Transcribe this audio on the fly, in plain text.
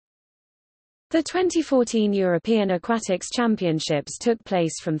The 2014 European Aquatics Championships took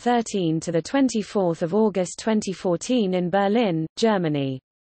place from 13 to 24 August 2014 in Berlin, Germany.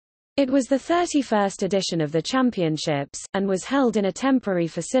 It was the 31st edition of the championships, and was held in a temporary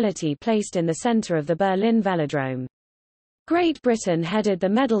facility placed in the center of the Berlin Velodrome. Great Britain headed the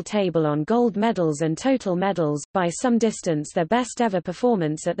medal table on gold medals and total medals, by some distance their best ever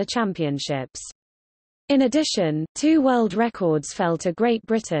performance at the championships. In addition, 2 world records fell to Great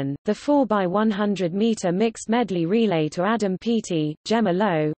Britain, the 4x100-meter mixed medley relay to Adam Peaty, Gemma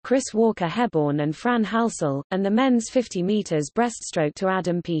Lowe, Chris Walker-Hebborn and Fran Halsall, and the men's 50 meters breaststroke to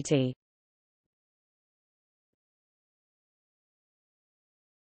Adam Peaty.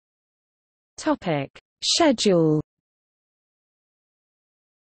 Topic: Schedule.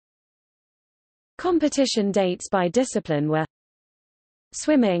 Competition dates by discipline were: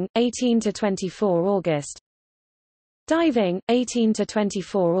 swimming, 18 to 24 August; diving, 18 to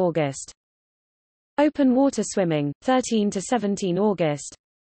 24 August; open water swimming, 13 to 17 August;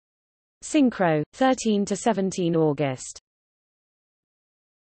 synchro, 13 to 17 August.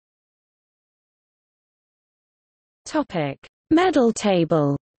 Topic: Medal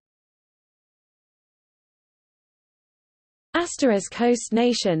table. Asterisk host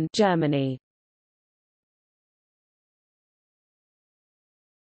nation Germany.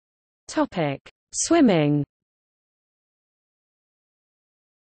 Topic: Swimming.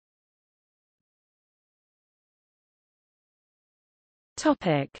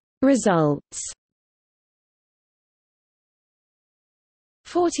 Topic: Results.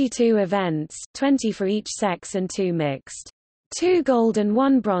 42 events, 20 for each sex and 2 mixed. 2 gold and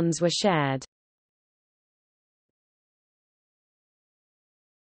 1 bronze were shared.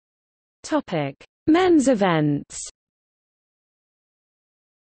 Topic: Men's events.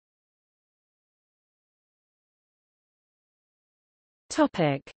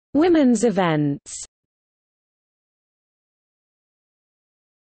 Topic: Women's events.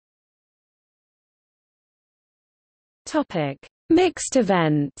 Topic: Mixed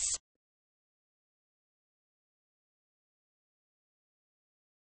events.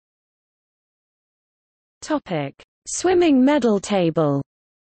 Topic: Swimming medal table.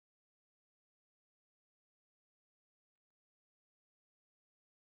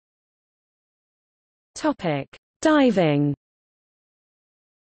 Topic: Diving.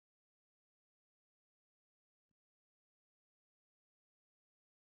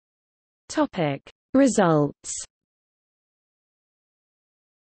 Topic: Results.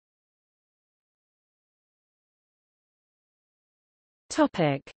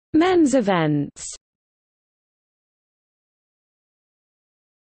 Topic: Men's events.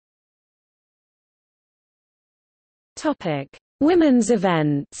 Topic: Women's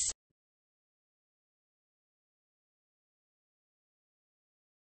events.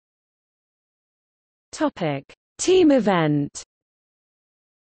 Topic: Team event.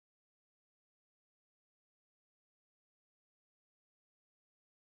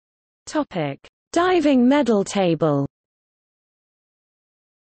 Topic: Diving medal table.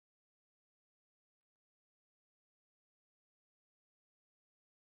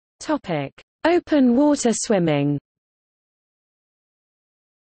 Topic: Open water swimming.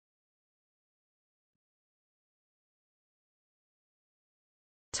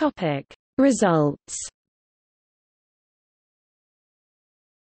 Topic: Results.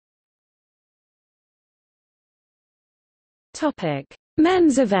 Topic: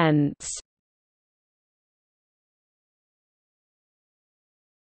 Men's events.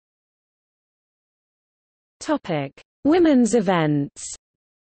 Topic: Women's events.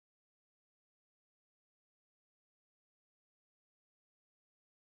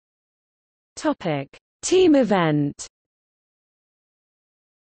 Topic: Team event.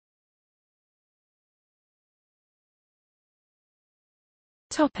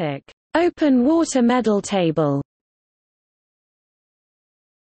 Topic: Open water medal table.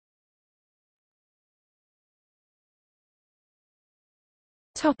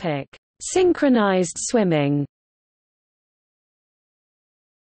 Topic: Synchronized swimming.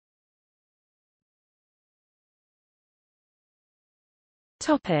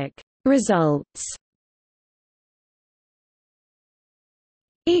 Topic: Results.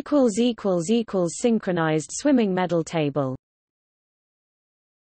 Synchronized swimming medal table.